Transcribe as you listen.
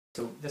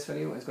So this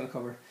video is going to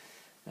cover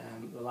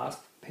the last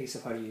piece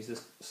of how to use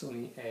this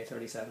Sony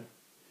A37.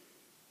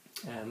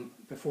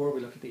 Before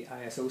we look at the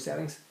ISO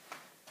settings,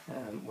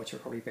 which are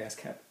probably best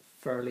kept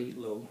fairly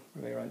low,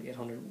 maybe around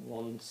 800,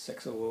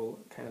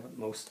 1600 kind of at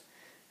most,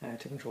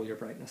 to control your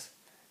brightness.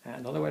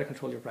 Another way to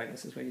control your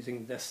brightness is by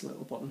using this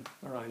little button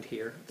around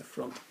here at the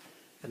front,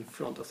 in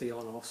front of the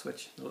on-off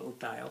switch, the little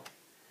dial.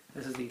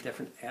 This is the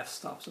different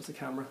f-stops of the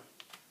camera,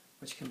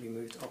 which can be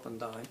moved up and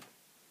down.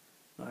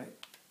 Now,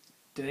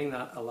 doing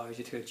that allows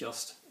you to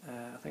adjust,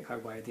 I think, how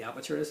wide the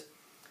aperture is.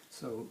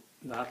 So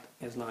that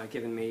is now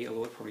giving me,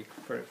 although it's probably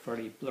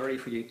fairly blurry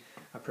for you,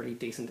 a pretty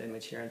decent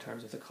image here in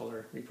terms of the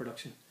colour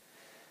reproduction.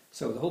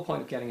 So the whole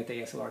point of getting a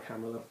DSLR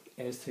camera though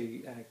is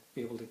to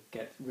be able to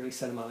get really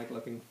cinematic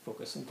looking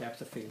focus and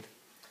depth of field,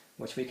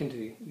 which we can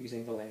do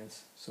using the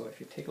lens. So if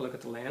you take a look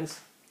at the lens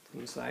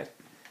from the side,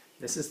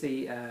 this is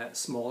the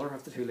smaller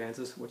of the two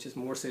lenses, which is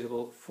more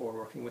suitable for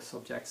working with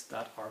subjects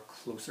that are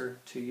closer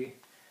to you,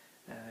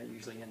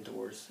 usually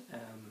indoors.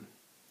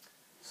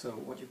 So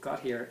what you've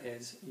got here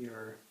is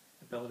your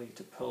ability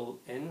to pull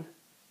in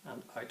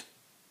and out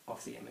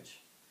of the image.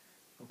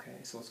 Okay,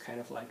 so it's kind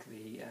of like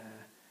the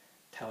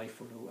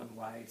telephoto and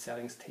wide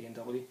settings, T and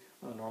W,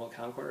 on a normal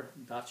camcorder.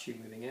 That's you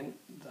moving in,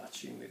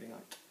 that's you moving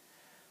out.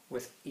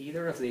 With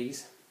either of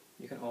these,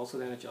 you can also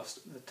then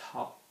adjust the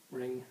top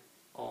ring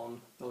on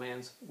the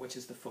lens, which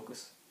is the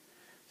focus.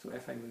 So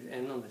if I move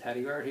in on the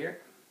teddy bear here,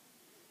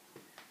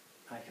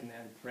 I can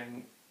then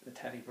bring the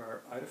teddy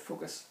bear out of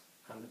focus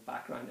and the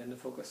background into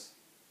focus.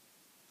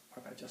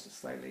 Or if I adjust it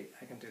slightly,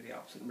 I can do the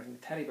opposite and bring the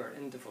teddy bear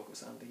into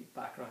focus and the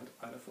background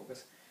out of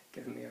focus,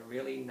 giving me a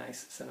really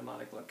nice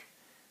cinematic look.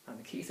 And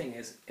the key thing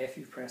is, if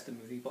you've pressed the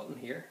movie button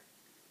here,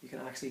 you can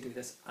actually do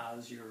this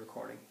as you're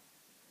recording.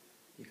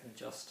 You can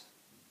adjust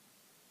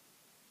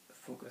the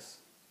focus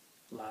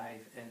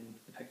live in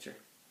the picture.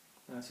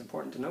 And it's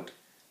important to note,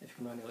 if you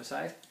come around the other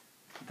side,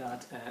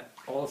 that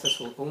all of this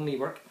will only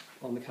work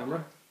on the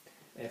camera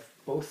if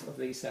both of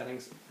these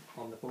settings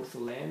on both the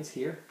lens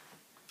here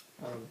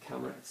and the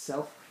camera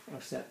itself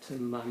are set to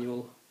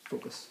manual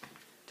focus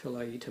to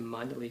allow you to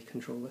manually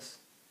control this.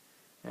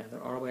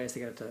 There are ways to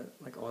get it to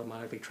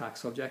automatically track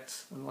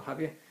subjects and what have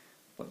you,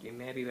 but you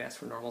may be best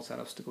for normal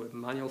setups to go with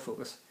manual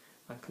focus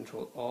and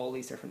control all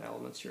these different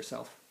elements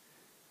yourself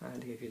and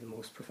to give you the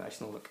most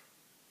professional look.